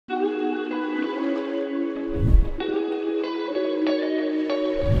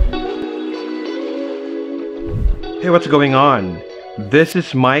Hey, what's going on? This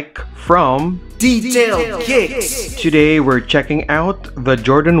is Mike from Detailed Kicks. Today we're checking out the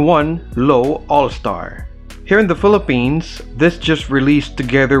Jordan 1 Low All-Star. Here in the Philippines, this just released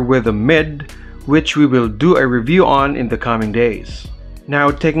together with a mid, which we will do a review on in the coming days. Now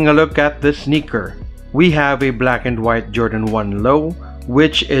taking a look at the sneaker, we have a black and white Jordan 1 Low,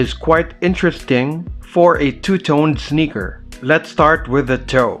 which is quite interesting for a two-toned sneaker. Let's start with the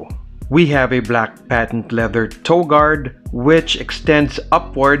toe. We have a black patent leather toe guard which extends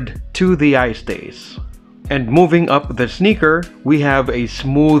upward to the eye stays. And moving up the sneaker, we have a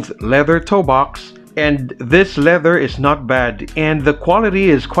smooth leather toe box, and this leather is not bad and the quality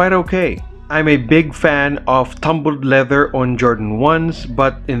is quite okay. I'm a big fan of tumbled leather on Jordan 1s,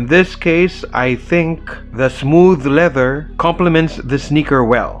 but in this case, I think the smooth leather complements the sneaker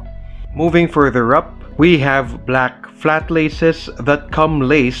well. Moving further up, we have black flat laces that come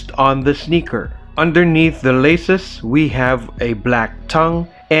laced on the sneaker. Underneath the laces, we have a black tongue,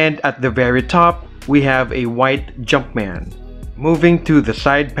 and at the very top, we have a white Jumpman. Moving to the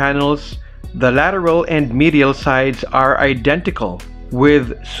side panels, the lateral and medial sides are identical,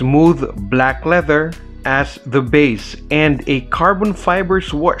 with smooth black leather as the base and a carbon fiber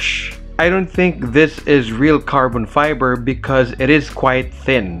swoosh. I don't think this is real carbon fiber because it is quite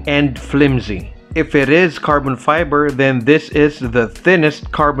thin and flimsy. If it is carbon fiber, then this is the thinnest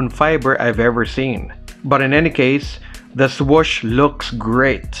carbon fiber I've ever seen. But in any case, the swoosh looks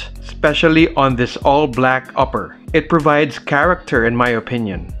great, especially on this all black upper. It provides character in my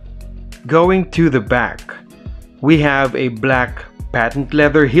opinion. Going to the back, we have a black patent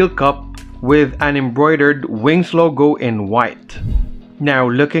leather heel cup with an embroidered Wings logo in white. Now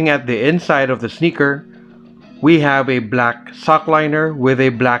looking at the inside of the sneaker, we have a black sock liner with a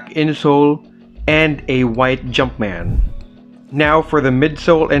black insole and a white Jumpman. Now for the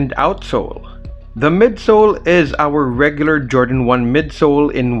midsole and outsole. The midsole is our regular Jordan 1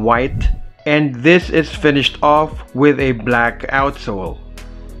 midsole in white, and this is finished off with a black outsole.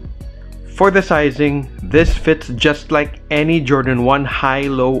 For the sizing, this fits just like any Jordan 1 high,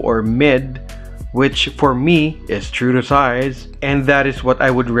 low, or mid, which for me is true to size, and that is what I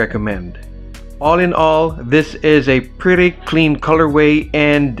would recommend. All in all, this is a pretty clean colorway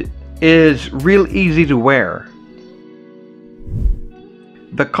and is real easy to wear.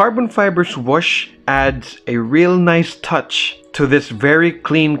 The carbon fiber swoosh adds a real nice touch to this very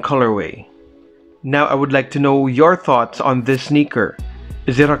clean colorway. Now I would like to know your thoughts on this sneaker.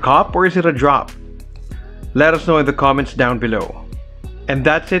 Is it a cop or is it a drop? Let us know in the comments down below. And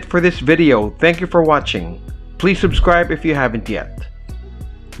that's it for this video. Thank you for watching. Please subscribe if you haven't yet.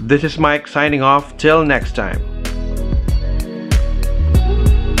 This is Mike signing off till next time.